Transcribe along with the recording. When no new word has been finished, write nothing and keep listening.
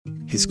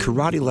his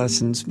karate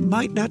lessons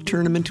might not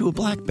turn him into a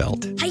black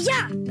belt.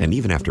 Hi-ya! And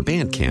even after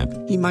band camp,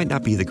 he might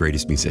not be the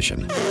greatest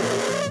musician.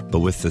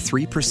 But with the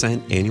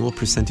 3% annual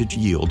percentage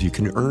yield you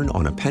can earn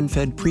on a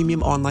PenFed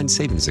premium online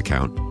savings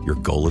account, your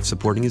goal of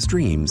supporting his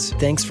dreams...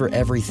 Thanks for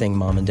everything,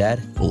 Mom and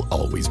Dad. ...will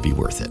always be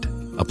worth it.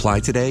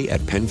 Apply today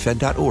at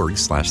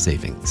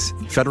PenFed.org/savings.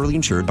 Federally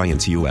insured by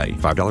NCUA.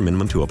 $5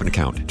 minimum to open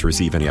account. To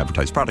receive any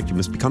advertised product, you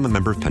must become a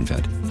member of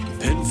PenFed.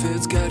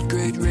 PenFed's got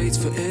great rates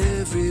for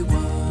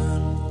everyone.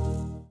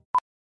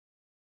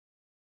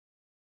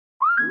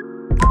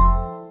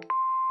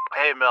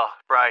 Hey, Mel.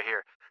 Bri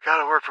here.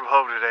 Gotta work from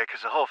home today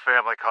because the whole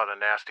family caught a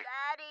nasty...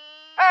 Daddy!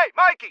 Hey,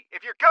 Mikey!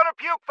 If you're gonna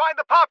puke, find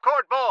the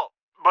popcorn bowl!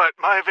 But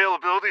my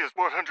availability is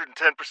 110%.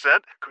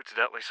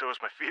 Coincidentally, so is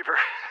my fever.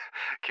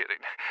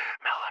 Kidding.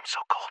 Mel, I'm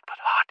so cold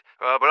but hot.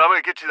 But I'm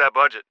gonna get you that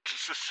budget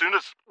just as soon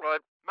as...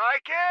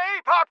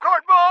 Mikey!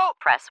 Popcorn bowl!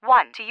 Press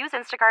 1 to use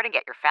Instacart and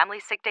get your family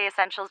sick day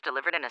essentials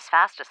delivered in as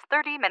fast as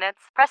 30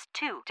 minutes. Press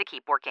 2 to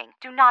keep working.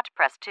 Do not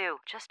press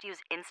 2. Just use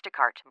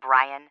Instacart,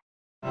 Brian.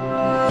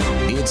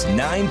 It's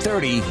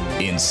 9:30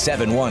 in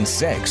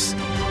 716.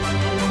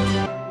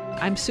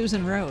 I'm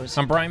Susan Rose.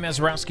 I'm Brian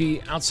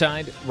Mazurowski.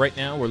 Outside right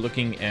now, we're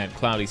looking at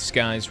cloudy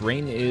skies.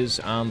 Rain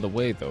is on the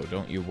way, though.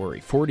 Don't you worry.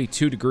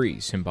 42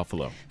 degrees in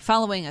Buffalo.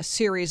 Following a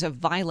series of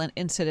violent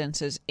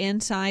incidences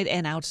inside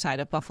and outside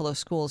of Buffalo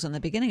schools in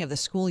the beginning of the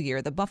school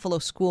year, the Buffalo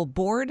School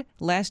Board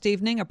last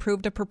evening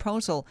approved a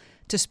proposal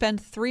to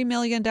spend $3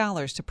 million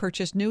to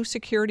purchase new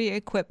security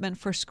equipment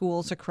for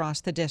schools across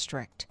the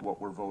district.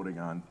 What we're voting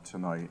on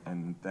tonight,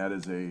 and that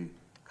is a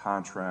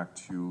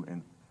contract to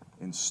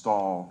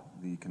install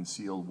the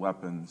concealed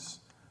weapons,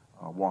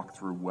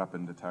 walk-through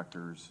weapon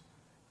detectors,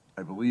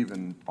 I believe,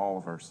 in all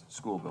of our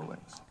school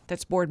buildings.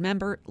 That's board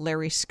member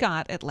Larry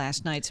Scott at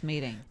last night's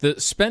meeting. The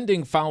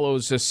spending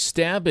follows a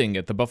stabbing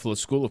at the Buffalo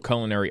School of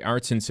Culinary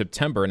Arts in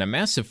September and a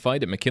massive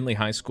fight at McKinley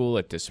High School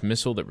at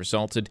dismissal that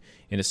resulted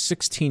in a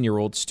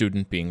 16-year-old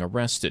student being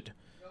arrested.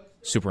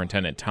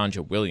 Superintendent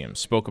Tanja Williams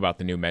spoke about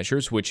the new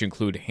measures, which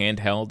include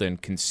handheld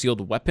and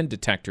concealed weapon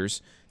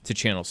detectors, to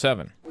Channel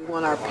 7. We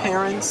want our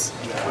parents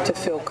to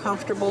feel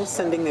comfortable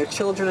sending their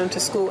children into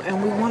school,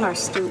 and we want our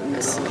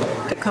students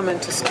to come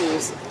into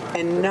schools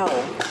and know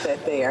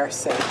that they are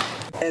safe.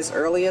 As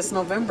early as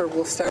November,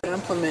 we'll start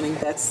implementing.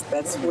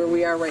 That's where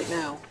we are right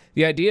now.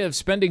 The idea of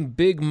spending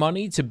big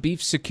money to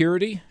beef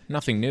security,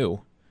 nothing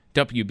new.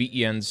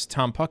 WBEN's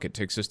Tom Puckett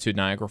takes us to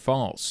Niagara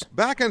Falls.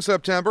 Back in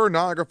September,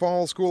 Niagara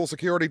Falls School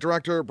Security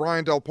Director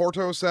Brian Del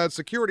Porto said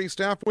security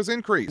staff was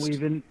increased.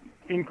 We've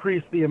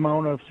increased the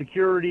amount of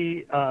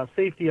security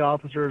safety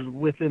officers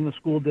within the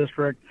school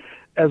district,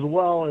 as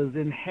well as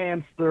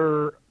enhanced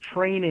their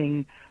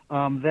training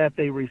that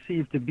they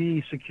receive to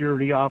be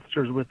security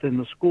officers within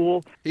the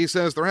school. He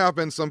says there have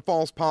been some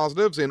false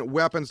positives in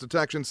weapons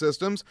detection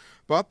systems,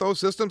 but those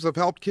systems have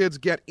helped kids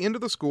get into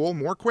the school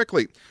more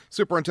quickly.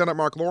 Superintendent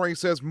Mark Laurie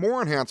says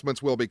more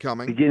enhancements will be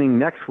coming. Beginning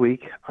next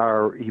week,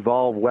 our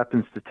Evolve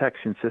weapons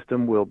detection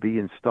system will be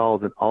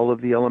installed in all of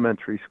the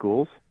elementary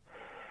schools.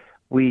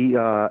 We,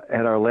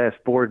 at our last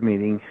board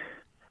meeting,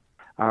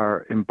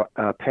 are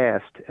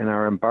passed and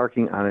are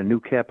embarking on a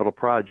new capital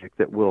project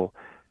that will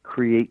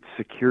create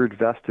secured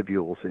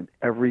vestibules in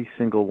every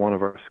single one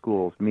of our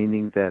schools,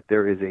 meaning that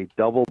there is a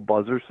double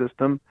buzzer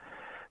system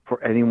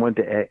for anyone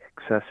to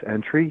access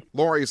entry.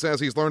 Laurie says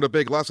he's learned a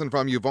big lesson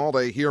from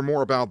Uvalde. Hear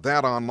more about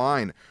that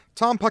online.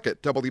 Tom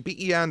Puckett,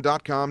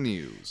 WBEN.com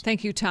News.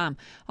 Thank you, Tom.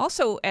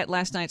 Also, at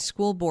last night's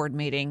school board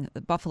meeting,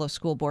 the Buffalo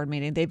School Board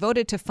meeting, they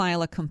voted to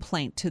file a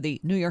complaint to the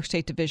New York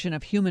State Division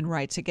of Human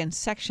Rights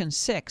against Section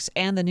 6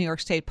 and the New York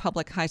State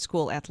Public High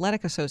School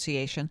Athletic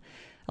Association,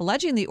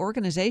 alleging the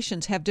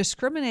organizations have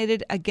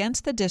discriminated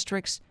against the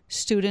district's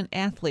student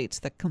athletes.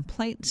 The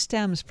complaint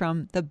stems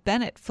from the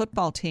Bennett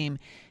football team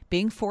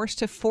being forced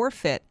to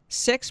forfeit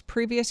 6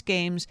 previous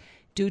games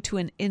due to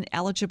an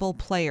ineligible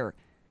player.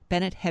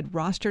 Bennett had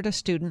rostered a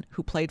student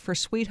who played for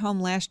Sweet Home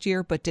last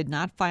year but did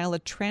not file a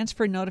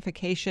transfer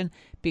notification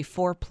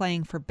before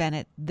playing for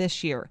Bennett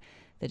this year.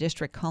 The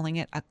district calling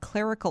it a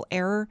clerical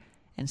error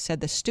and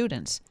said the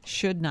students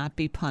should not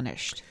be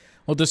punished.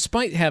 Well,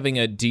 despite having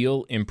a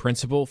deal in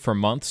principle for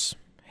months,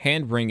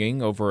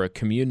 hand-wringing over a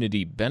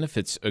community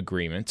benefits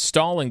agreement,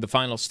 stalling the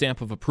final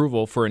stamp of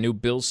approval for a new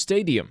Bills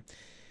stadium.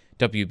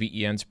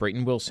 WBEN's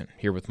Brayton Wilson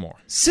here with more.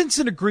 Since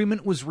an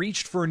agreement was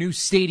reached for a new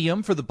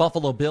stadium for the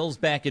Buffalo Bills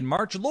back in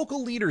March,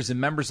 local leaders and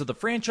members of the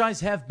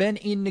franchise have been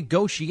in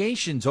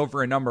negotiations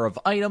over a number of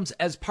items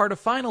as part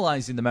of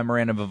finalizing the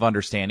memorandum of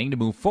understanding to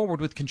move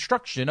forward with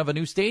construction of a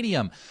new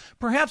stadium.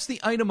 Perhaps the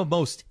item of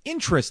most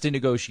interest in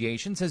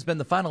negotiations has been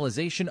the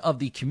finalization of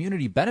the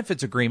community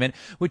benefits agreement,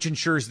 which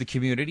ensures the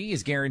community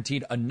is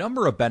guaranteed a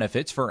number of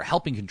benefits for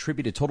helping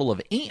contribute a total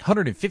of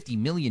 $850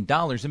 million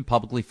in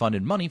publicly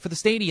funded money for the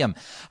stadium.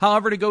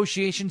 However,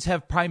 negotiations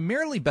have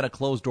primarily been a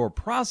closed-door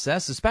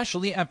process,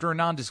 especially after a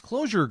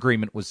non-disclosure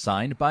agreement was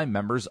signed by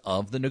members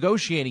of the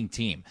negotiating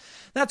team.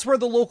 That's where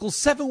the local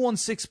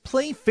 716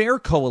 Play Fair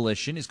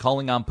Coalition is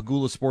calling on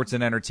Pagula Sports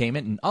and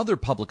Entertainment and other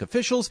public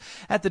officials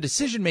at the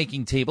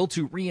decision-making table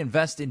to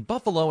reinvest in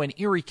Buffalo and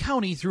Erie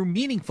County through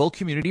meaningful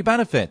community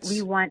benefits.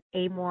 We want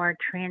a more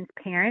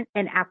transparent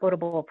and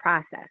equitable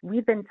process.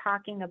 We've been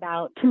talking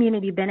about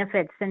community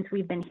benefits since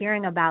we've been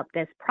hearing about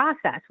this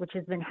process, which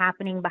has been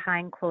happening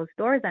behind closed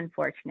doors,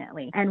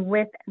 unfortunately. And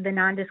with the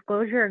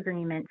non-disclosure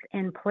agreements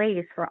in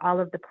place for all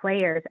of the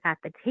players at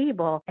the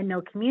table and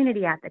no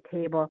community at the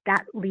table,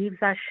 that leaves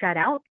us shut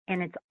out,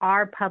 and it's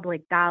our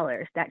public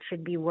dollars that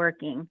should be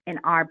working in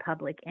our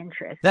public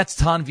interest.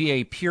 That's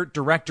Tanvier Peart,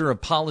 Director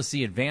of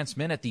Policy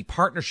Advancement at the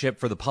Partnership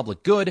for the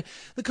Public Good.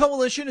 The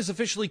coalition is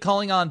officially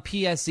calling on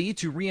PSE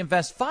to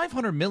reinvest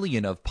 $500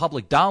 million of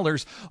public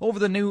dollars over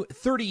the new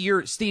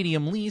 30-year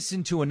stadium lease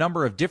into a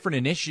number of different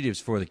initiatives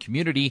for the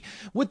community.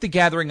 With the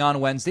gathering on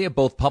Wednesday of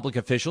both public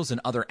officials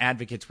and other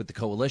advocates with the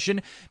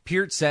coalition,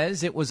 Peart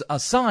says it was a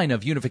sign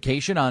of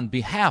unification on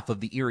behalf of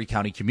the Erie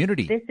County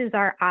community. This is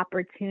our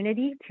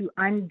opportunity to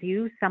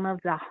undo some of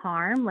the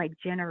harm, like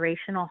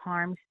generational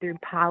harms through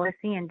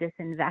policy and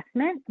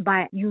disinvestment,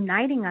 by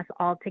uniting us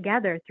all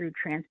together through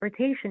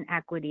transportation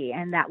equity.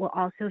 And that will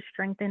also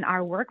strengthen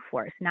our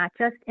workforce, not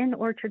just in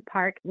Orchard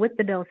Park with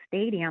the Bill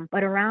Stadium,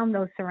 but around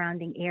those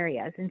surrounding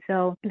areas. And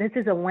so this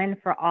is a win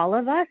for all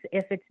of us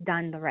if it's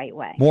done the right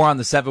way. More on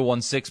the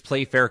 716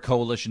 Play Fair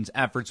Coalition's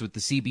efforts with the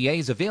CBA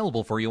is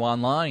available for you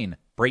online.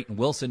 Brayton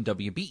Wilson,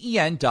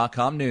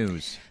 WBEN.com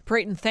News.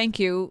 Brayton, thank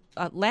you.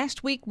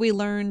 Last week we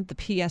learned the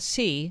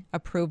PSC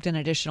approved an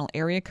additional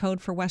area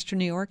code for Western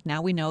New York.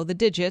 Now we know the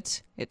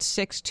digits. It's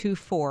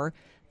 624.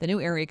 The new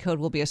area code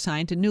will be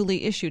assigned to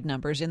newly issued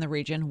numbers in the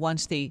region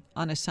once the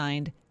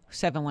unassigned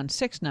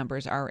 716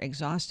 numbers are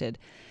exhausted.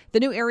 The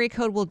new area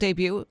code will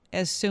debut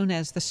as soon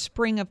as the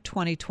spring of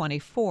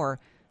 2024.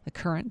 The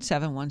current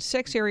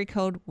 716 area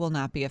code will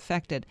not be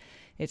affected.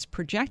 It's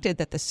projected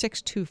that the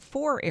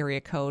 624 area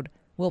code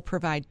will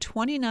provide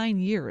 29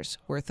 years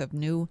worth of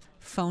new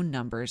phone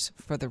numbers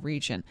for the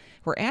region.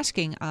 We're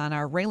asking on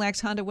our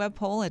Relax Honda web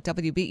poll at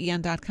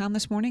WBEN.com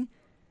this morning,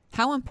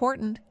 how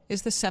important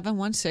is the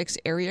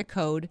 716 area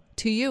code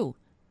to you?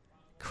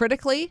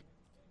 Critically,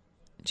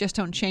 just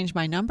don't change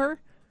my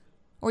number,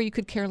 or you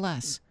could care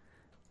less.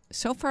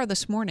 So far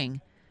this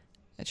morning,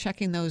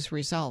 checking those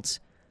results,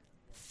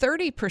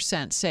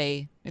 30%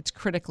 say it's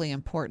critically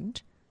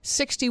important.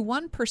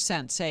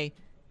 61% say,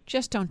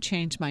 just don't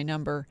change my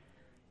number.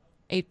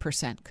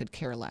 8% could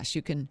care less.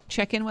 You can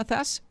check in with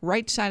us,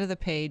 right side of the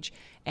page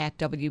at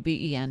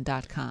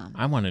WBEN.com.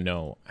 I want to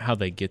know how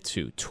they get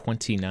to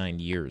 29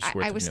 years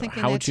worth I was of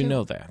thinking How that would you too.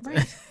 know that?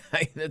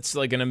 Right. That's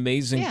like an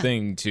amazing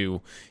thing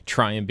to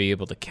try and be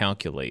able to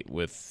calculate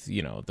with,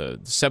 the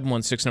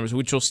 716 numbers,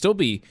 which will still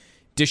be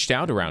dished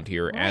out around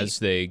here as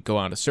they go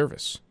out of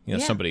service.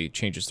 Somebody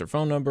changes their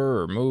phone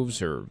number or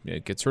moves or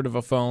gets rid of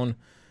a phone.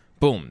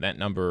 Boom, that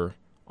number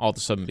all of a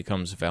sudden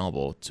becomes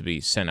available to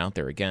be sent out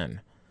there again.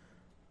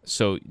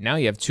 So now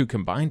you have two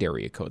combined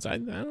area codes. I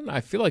don't know.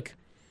 I feel like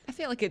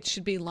it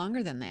should be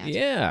longer than that.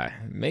 Yeah,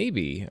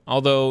 maybe.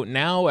 Although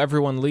now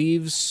everyone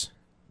leaves,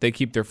 they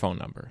keep their phone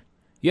number.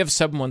 You have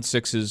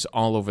 716s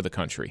all over the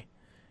country.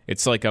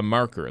 It's like a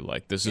marker,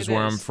 like this is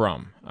where I'm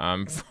from.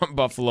 I'm from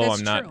Buffalo. That's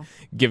I'm not true.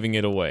 giving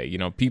it away.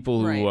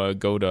 People who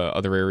go to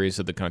other areas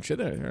of the country,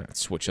 they're not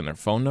switching their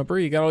phone number.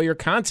 You got all your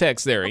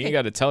contacts there. Okay. You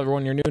got to tell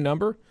everyone your new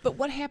number. But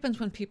what happens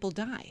when people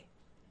die?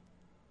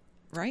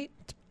 Right?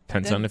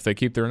 Depends on if they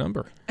keep their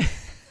number.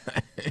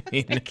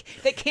 They can't take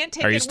it with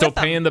them. Are you still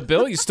paying the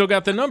bill? You still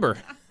got the number.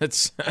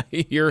 That's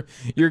you're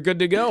good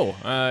to go.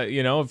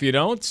 If you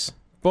don't,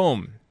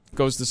 boom,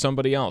 goes to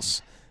somebody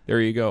else. There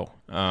you go.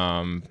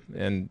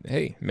 And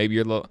hey, maybe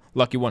you're the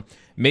lucky one.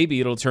 Maybe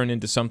it'll turn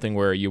into something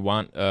where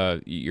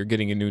you're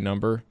getting a new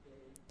number,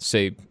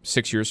 say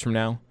 6 years from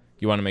now.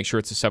 You want to make sure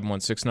it's a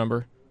 716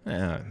 number.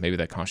 Maybe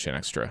that costs you an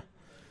extra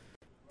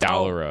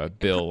 $1 a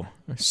bill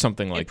or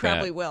something like that. It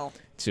probably will.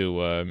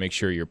 To make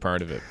sure you're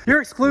part of it. Your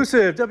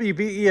exclusive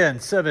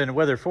WBEN 7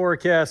 weather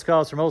forecast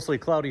calls for mostly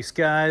cloudy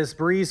skies,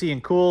 breezy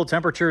and cool,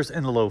 temperatures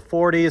in the low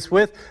 40s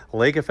with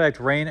lake effect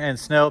rain and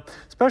snow,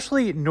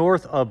 especially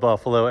north of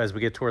Buffalo as we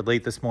get toward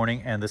late this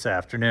morning and this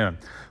afternoon.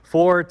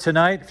 For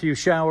tonight, a few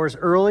showers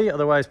early,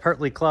 otherwise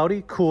partly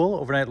cloudy, cool,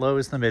 overnight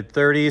lows in the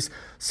mid-30s.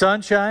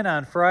 Sunshine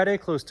on Friday,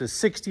 close to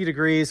 60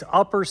 degrees,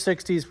 upper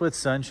 60s with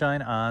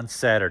sunshine on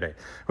Saturday.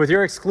 With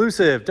your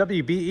exclusive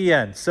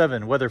WBEN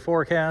 7 weather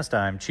forecast,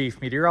 I'm Chief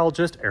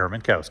Meteorologist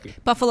Aaron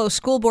Minkowski. Buffalo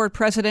School Board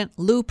President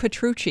Lou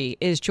Petrucci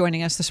is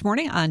joining us this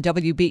morning on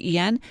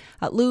WBEN.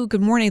 Lou,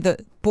 good morning.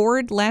 The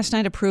board last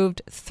night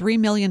approved $3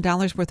 million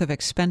worth of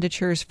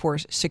expenditures for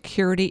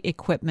security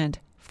equipment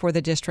for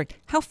the district.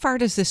 How far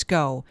does this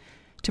go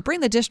to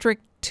bring the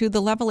district to the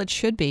level it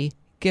should be,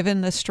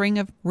 given the string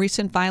of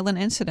recent violent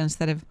incidents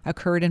that have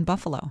occurred in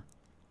Buffalo?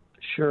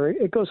 Sure,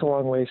 it goes a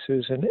long way,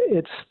 Susan.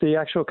 It's the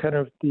actual kind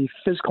of the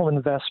physical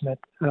investment,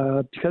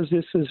 because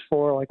this is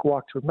for like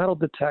walk-through metal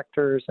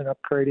detectors and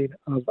upgrading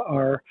of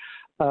our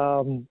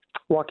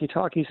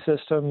walkie-talkie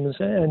systems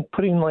and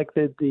putting like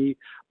the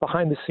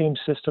behind-the-scenes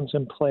systems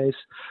in place,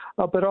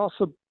 but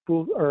also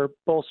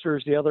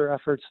bolsters the other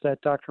efforts that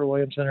Dr.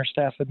 Williams and her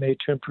staff have made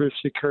to improve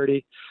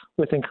security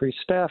with increased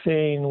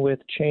staffing, with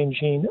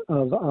changing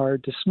of our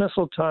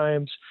dismissal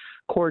times,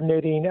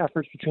 coordinating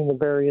efforts between the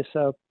various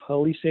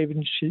police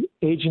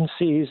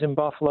agencies in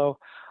Buffalo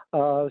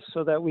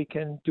so that we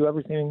can do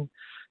everything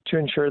to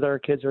ensure that our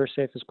kids are as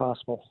safe as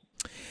possible.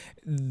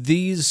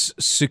 These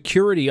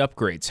security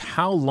upgrades,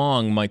 how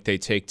long might they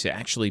take to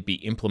actually be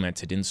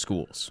implemented in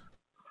schools?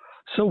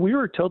 So we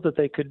were told that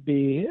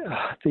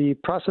the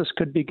process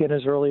could begin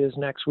as early as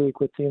next week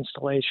with the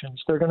installations.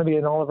 They're going to be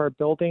in all of our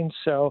buildings,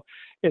 so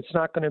it's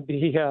not going to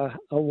be a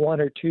 1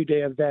 or 2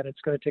 day event.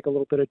 It's going to take a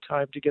little bit of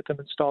time to get them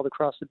installed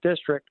across the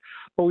district,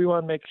 but we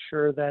want to make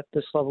sure that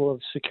this level of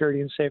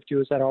security and safety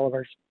is at all of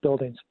our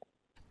buildings.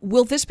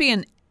 Will this be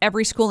in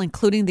every school,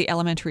 including the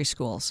elementary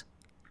schools?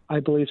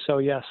 I believe so,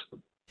 yes.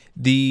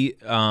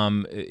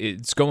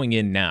 It's going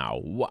in now.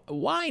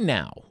 Why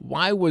now?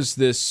 Why was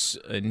this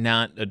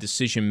not a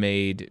decision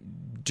made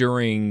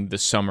during the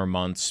summer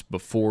months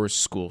before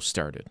school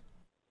started?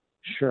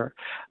 Sure.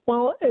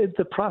 Well,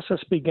 the process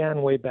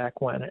began way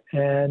back when,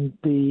 and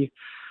we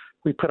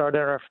put out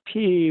an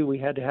RFP. We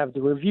had to have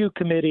the review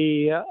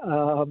committee,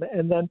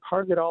 and then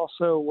part of it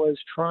also was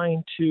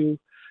trying to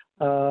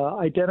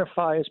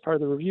identify as part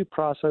of the review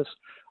process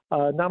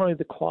not only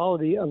the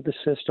quality of the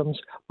systems,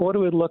 but what it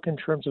would look in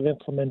terms of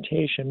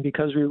implementation,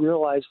 because we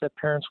realize that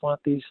parents want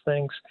these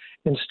things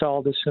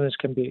installed as soon as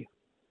can be.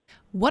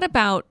 What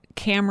about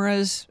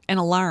cameras and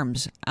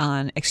alarms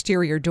on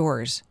exterior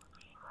doors?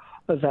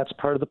 That's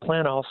part of the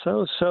plan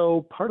also.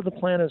 So part of the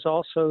plan is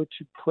also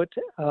to put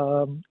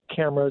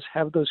cameras,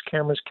 have those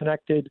cameras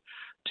connected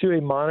to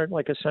a monitor,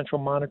 like a central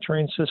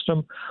monitoring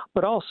system,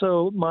 but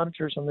also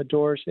monitors on the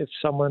doors if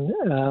someone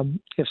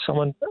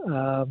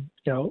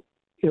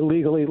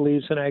illegally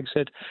leaves an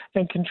exit,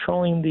 and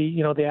controlling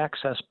the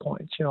access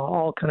points,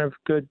 all kind of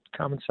good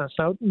common sense.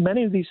 Now,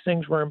 many of these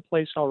things were in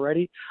place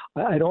already.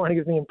 I don't want to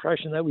give the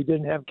impression that we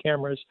didn't have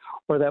cameras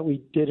or that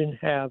we didn't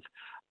have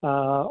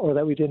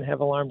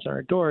alarms on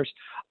our doors.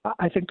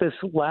 I think this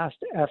last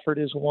effort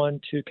is one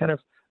to kind of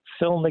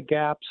fill in the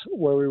gaps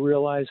where we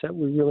realize that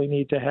we really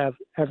need to have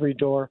every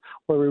door,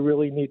 where we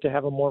really need to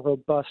have a more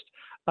robust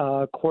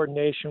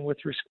coordination with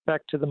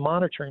respect to the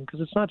monitoring,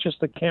 because it's not just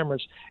the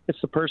cameras, it's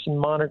the person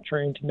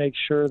monitoring to make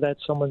sure that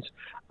someone's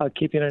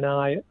keeping an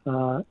eye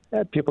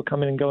at people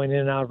coming and going in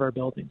and out of our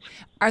buildings.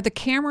 Are the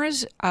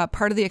cameras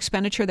part of the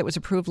expenditure that was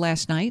approved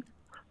last night?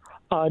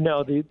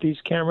 No, these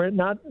cameras,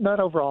 not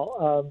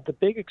overall. The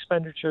big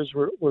expenditures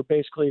were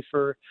basically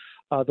for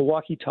the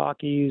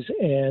walkie-talkies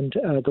and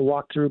the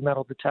walk-through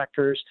metal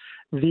detectors.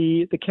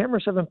 The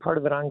cameras have been part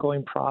of an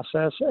ongoing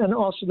process, and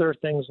also there are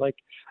things like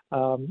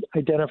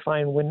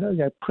identifying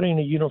putting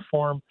a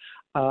uniform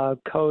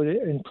code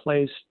in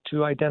place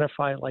to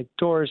identify like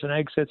doors and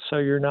exits, so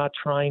you're not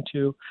trying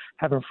to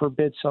heaven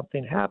forbid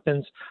something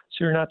happens,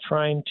 so you're not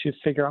trying to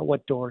figure out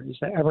what door it is.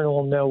 That everyone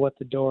will know what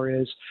the door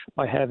is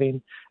by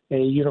having a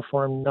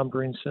uniform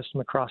numbering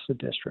system across the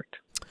district.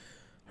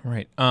 All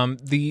right.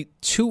 The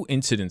two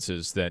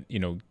incidences that,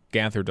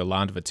 gathered a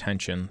lot of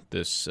attention,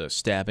 this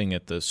stabbing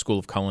at the School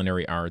of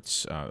Culinary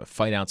Arts, a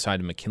fight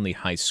outside of McKinley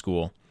High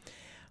School,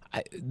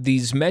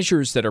 these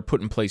measures that are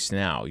put in place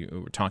now,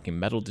 we're talking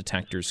metal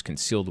detectors,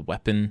 concealed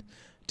weapon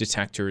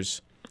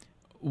detectors,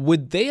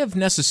 would they have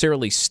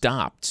necessarily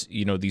stopped,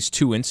 these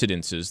two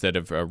incidences that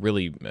have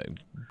really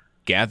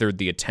gathered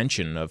the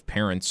attention of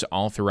parents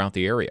all throughout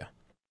the area?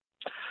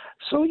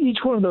 So each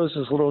one of those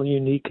is a little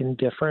unique and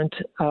different.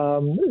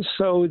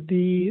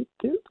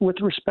 With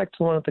respect to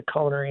the one at the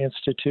Culinary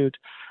Institute,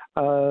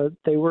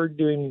 they were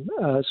doing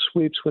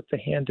sweeps with the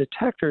hand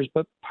detectors,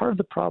 but part of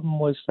the problem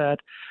was that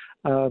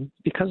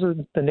because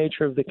of the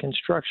nature of the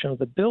construction of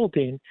the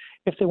building,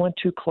 if they went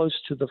too close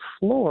to the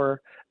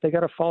floor, they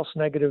got a false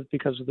negative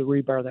because of the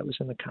rebar that was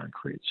in the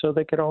concrete. So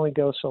they could only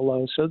go so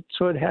low. So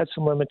it had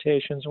some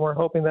limitations, and we're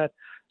hoping that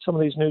some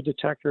of these new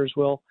detectors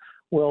will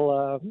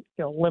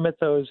limit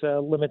those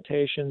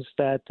limitations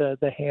that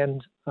the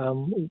hand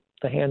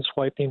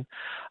swiping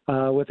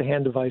with the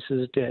hand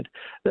devices did.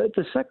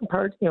 The second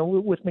part,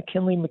 with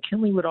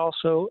McKinley would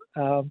also,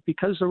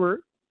 because there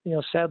were,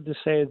 sad to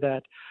say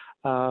that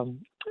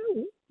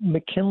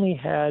McKinley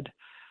had,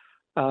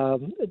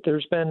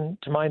 there's been,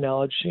 to my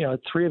knowledge,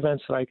 3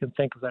 events that I can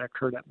think of that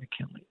occurred at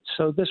McKinley.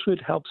 So this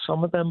would help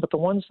some of them, but the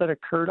ones that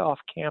occurred off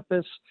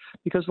campus,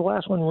 because the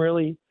last one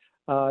really,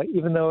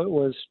 even though it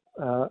was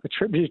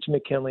attributed to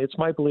McKinley, it's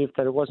my belief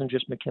that it wasn't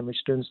just McKinley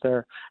students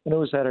there, and it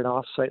was at an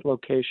off-site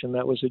location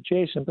that was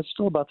adjacent, but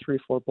still about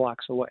 3-4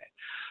 blocks away.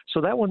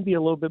 So that would be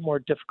a little bit more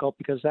difficult,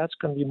 because that's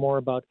going to be more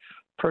about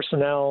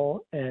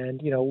personnel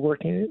and,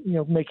 working,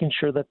 making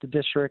sure that the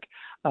district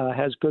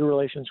has good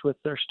relations with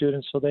their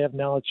students so they have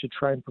knowledge to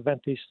try and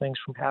prevent these things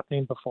from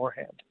happening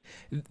beforehand.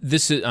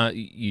 This is,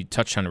 you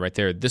touched on it right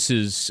there. This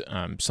is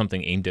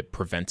something aimed at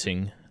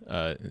preventing,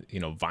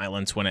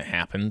 violence when it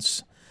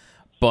happens.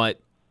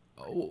 But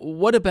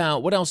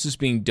what else is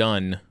being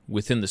done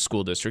within the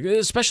school district,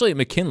 especially at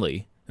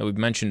McKinley, that we've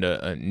mentioned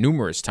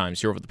numerous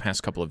times here over the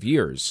past couple of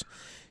years,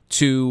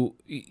 to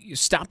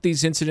stop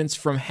these incidents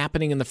from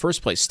happening in the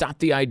first place, stop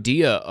the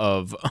idea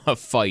of a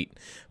fight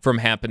from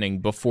happening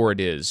before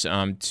it is?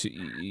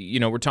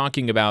 We're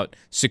talking about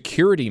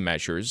security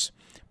measures,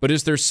 but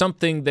is there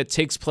something that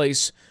takes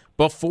place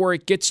before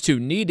it gets to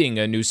needing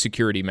a new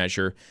security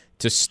measure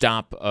to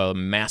stop a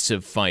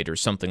massive fight or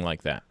something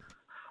like that?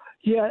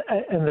 Yeah,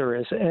 and there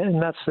is,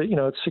 and that's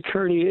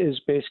security is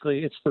basically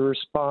it's the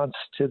response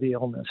to the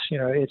illness.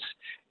 It's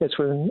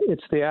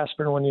the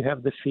aspirin when you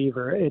have the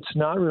fever. It's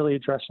not really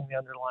addressing the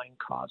underlying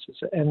causes,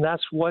 and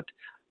that's what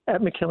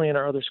at McKinley and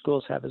our other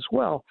schools have as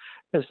well,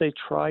 as they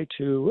try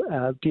to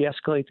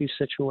de-escalate these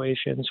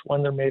situations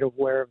when they're made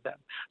aware of them.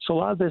 So a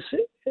lot of this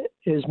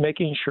is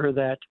making sure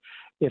that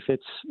if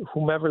it's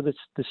whomever the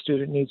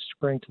student needs to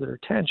bring to their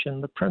attention,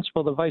 the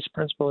principal, the vice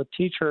principal, a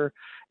teacher,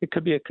 it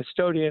could be a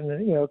custodian,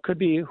 it could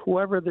be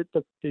whoever the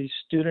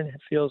student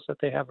feels that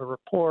they have a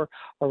rapport,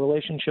 a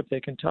relationship they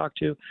can talk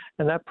to,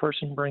 and that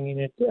person bringing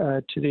it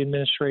to the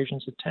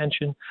administration's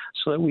attention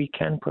so that we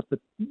can put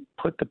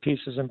the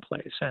pieces in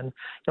place. And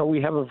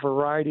we have a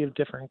variety of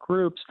different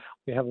groups,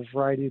 we have a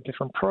variety of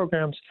different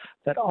programs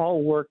that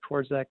all work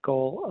towards that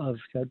goal of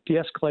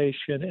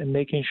de-escalation and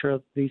making sure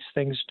that these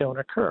things don't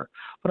occur.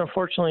 But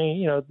unfortunately,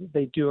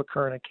 they do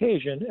occur on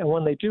occasion, and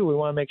when they do, we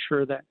want to make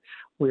sure that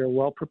we are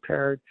well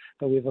prepared,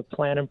 that we have a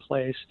plan in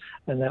place,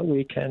 and that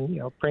we can,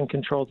 bring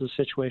control to the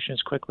situation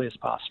as quickly as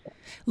possible.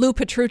 Lou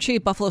Petrucci,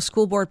 Buffalo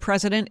School Board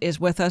President, is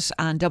with us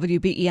on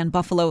WBEN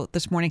Buffalo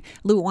this morning.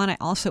 Lou, I want to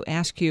also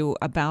ask you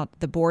about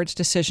the board's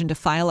decision to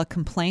file a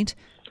complaint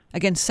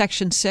against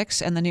Section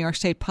 6 and the New York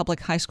State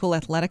Public High School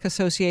Athletic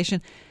Association.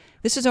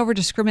 This is over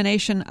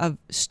discrimination of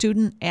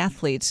student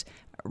athletes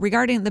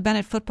regarding the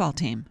Bennett football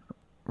team,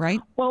 right?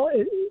 Well,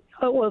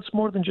 it's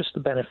more than just the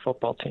Bennett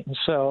football team.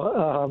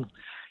 So,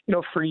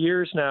 for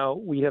years now,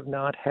 we have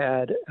not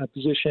had a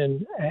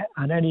position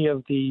on any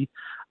of the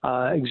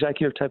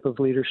executive type of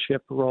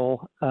leadership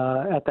role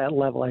at that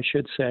level, I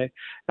should say,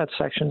 at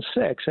Section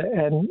 6.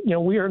 And,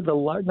 we are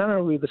not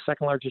only the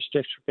second largest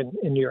district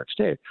in New York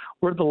State,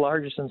 we're the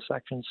largest in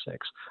Section 6.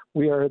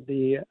 We are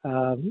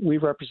we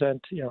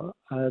represent,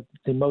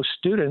 the most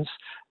students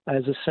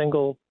as a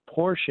single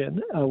portion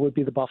would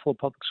be the Buffalo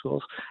Public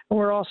Schools. And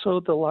we're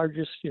also the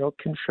largest,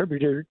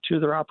 contributor to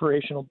their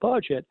operational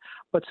budget.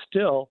 But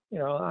still,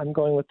 I'm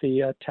going with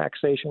the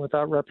taxation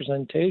without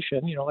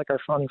representation, like our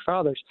founding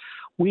fathers.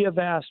 We have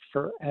asked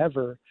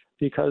forever,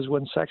 because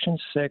when Section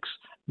 6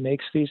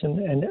 makes these,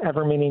 and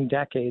ever meaning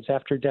decades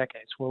after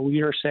decades, where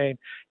we are saying,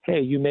 hey,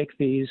 you make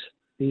these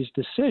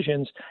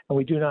decisions, and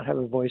we do not have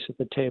a voice at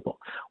the table.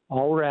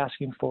 All we're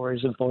asking for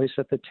is a voice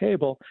at the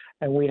table,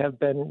 and we have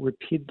been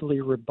repeatedly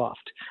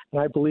rebuffed.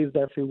 And I believe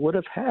that if we would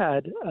have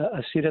had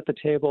a seat at the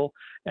table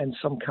and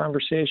some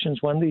conversations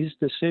when these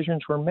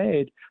decisions were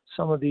made,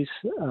 some of these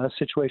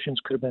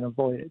situations could have been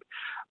avoided.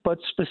 But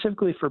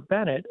specifically for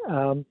Bennett,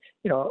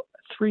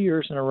 3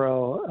 years in a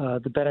row,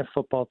 the Bennett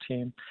football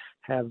team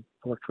have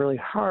worked really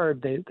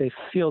hard. They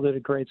fielded a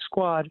great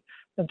squad,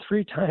 and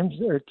 3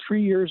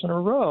 years in a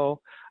row,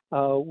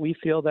 we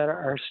feel that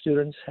our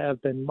students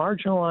have been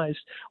marginalized.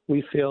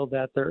 We feel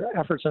that their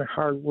efforts and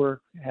hard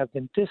work have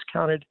been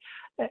discounted,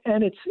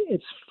 and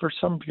it's for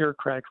some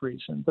bureaucratic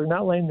reason. They're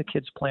not letting the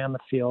kids play on the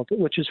field,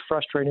 which is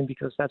frustrating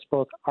because that's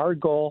both our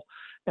goal,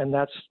 and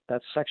that's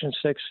Section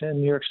 6 in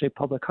New York State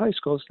Public High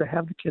Schools, to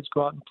have the kids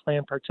go out and play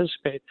and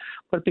participate.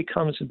 But it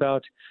becomes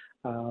about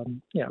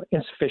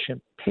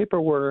insufficient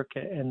paperwork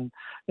and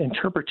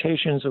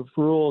interpretations of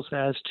rules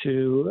as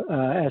to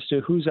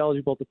who's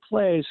eligible to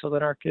play, so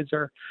that our kids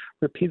are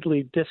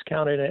repeatedly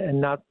discounted and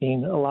not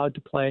being allowed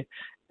to play.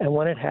 And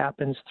when it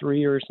happens 3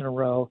 years in a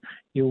row,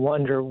 you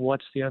wonder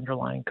what's the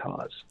underlying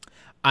cause.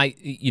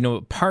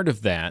 Part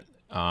of that,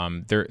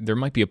 there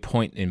might be a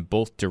point in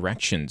both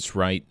directions,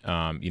 right?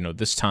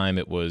 This time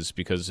it was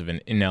because of an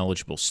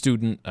ineligible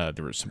student.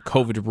 There were some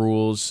COVID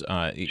rules.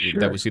 Sure.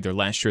 That was either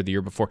last year or the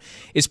year before.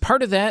 Is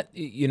part of that,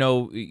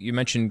 you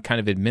mentioned kind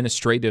of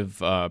administrative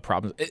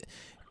problems.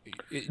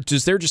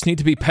 Does there just need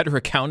to be better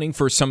accounting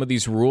for some of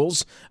these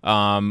rules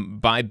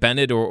by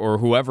Bennett or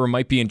whoever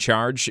might be in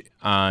charge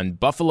on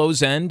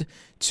Buffalo's end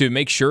to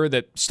make sure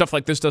that stuff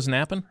like this doesn't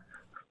happen?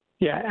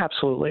 Yeah,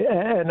 absolutely,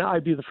 and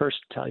I'd be the first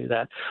to tell you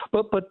that.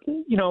 But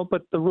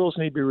the rules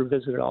need to be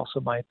revisited, also,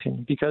 in my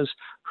opinion, because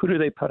who do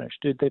they punish?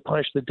 Did they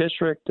punish the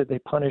district? Did they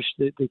punish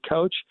the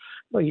coach?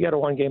 Well, you got a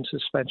 1-game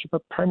suspension,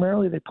 but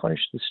primarily they punish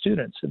the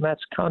students, and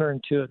that's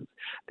counterintuitive.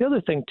 The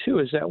other thing too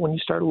is that when you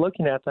start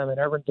looking at them and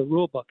the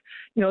rule book,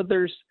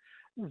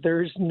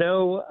 there's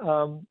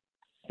no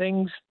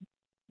things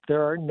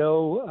there are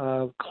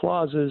no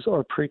clauses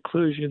or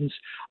preclusions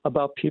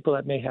about people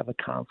that may have a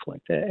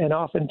conflict. And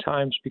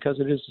oftentimes, because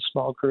it is a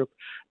small group,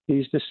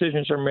 these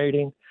decisions are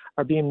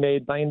being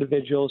made by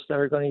individuals that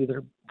are going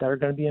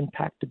to be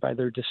impacted by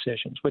their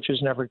decisions, which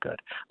is never good.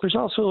 There's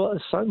also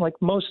like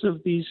most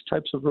of these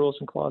types of rules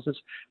and clauses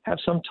have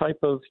some type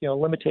of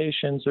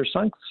limitations or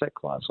sunset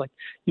clause, like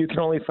you can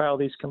only file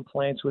these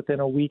complaints within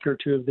a week or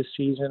two of the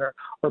season or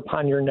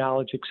upon your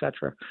knowledge,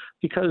 etc.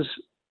 Because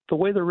the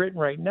way they're written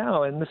right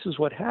now, and this is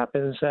what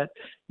happens, that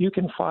you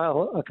can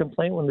file a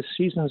complaint when the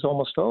season's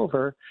almost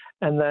over,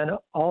 and then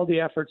all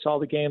the efforts, all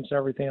the games, and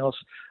everything else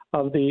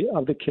of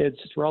the kids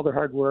through all their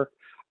hard work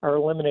are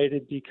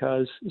eliminated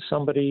because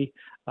somebody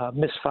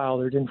misfiled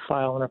or didn't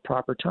file in a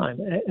proper time.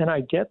 And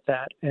I get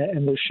that,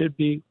 and there should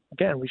be,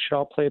 again, we should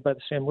all play by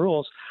the same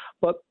rules,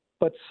 but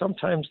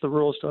sometimes the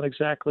rules don't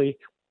exactly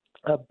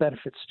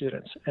benefit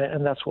students,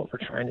 and that's what we're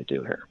trying to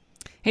do here.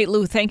 Hey,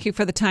 Lou, thank you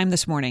for the time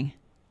this morning.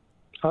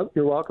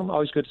 You're welcome.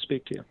 Always good to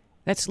speak to you.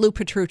 That's Lou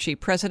Petrucci,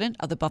 president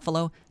of the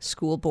Buffalo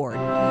School Board.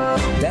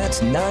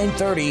 That's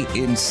 9:30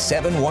 in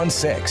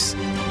 716.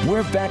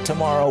 We're back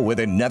tomorrow with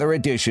another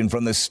edition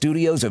from the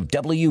studios of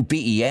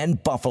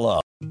WBEN Buffalo.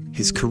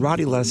 His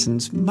karate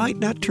lessons might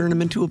not turn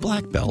him into a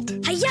black belt.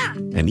 Hi-ya!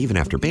 And even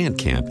after band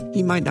camp,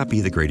 he might not be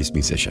the greatest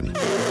musician.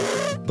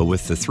 But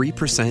with the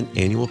 3%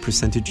 annual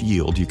percentage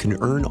yield you can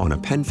earn on a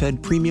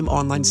PenFed premium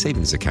online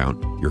savings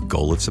account, your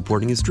goal of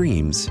supporting his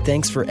dreams...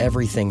 Thanks for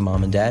everything,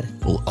 Mom and Dad.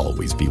 ...will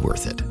always be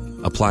worth it.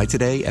 Apply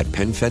today at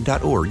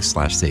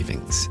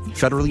PenFed.org/savings.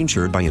 Federally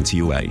insured by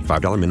NCUA.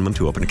 $5 minimum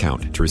to open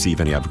account. To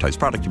receive any advertised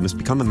product, you must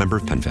become a member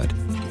of PenFed.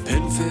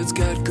 PenFed's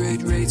got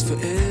great rates for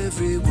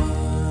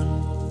everyone.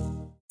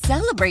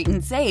 Celebrate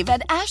and save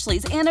at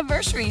Ashley's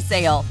Anniversary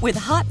Sale. With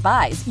Hot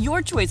Buys,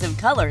 your choice of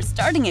colors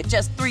starting at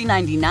just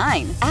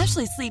 $3.99.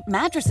 Ashley Sleep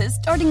mattresses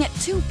starting at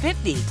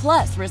 $2.50.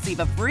 Plus, receive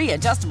a free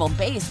adjustable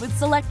base with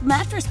select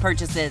mattress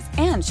purchases.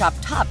 And shop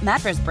top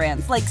mattress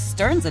brands like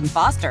Stearns &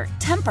 Foster,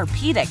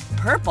 Tempur-Pedic,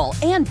 Purple,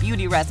 and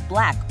Beautyrest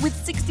Black with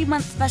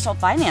 60-month special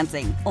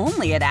financing.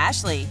 Only at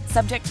Ashley.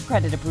 Subject to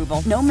credit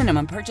approval. No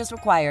minimum purchase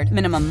required.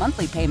 Minimum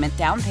monthly payment,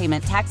 down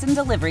payment, tax, and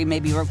delivery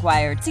may be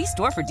required. See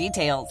store for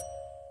details.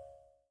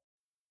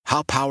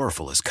 How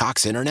powerful is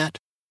Cox Internet?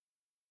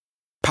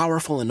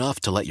 Powerful enough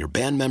to let your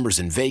band members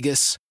in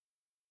Vegas,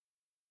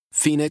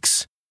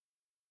 Phoenix,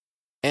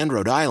 and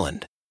Rhode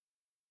Island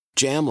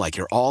jam like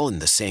you're all in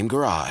the same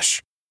garage.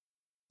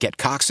 Get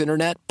Cox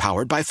Internet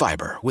powered by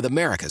fiber with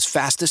America's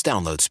fastest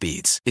download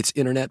speeds. It's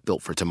internet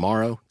built for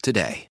tomorrow,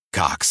 today.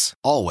 Cox,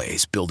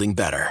 always building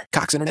better.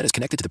 Cox Internet is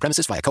connected to the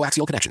premises via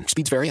coaxial connection.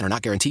 Speeds vary and are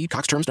not guaranteed.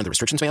 Cox terms and other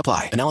restrictions may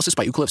apply. Analysis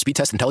by Ookla Speed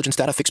Test Intelligence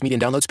Data. Fixed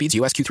median download speeds.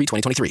 US Q3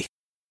 2023.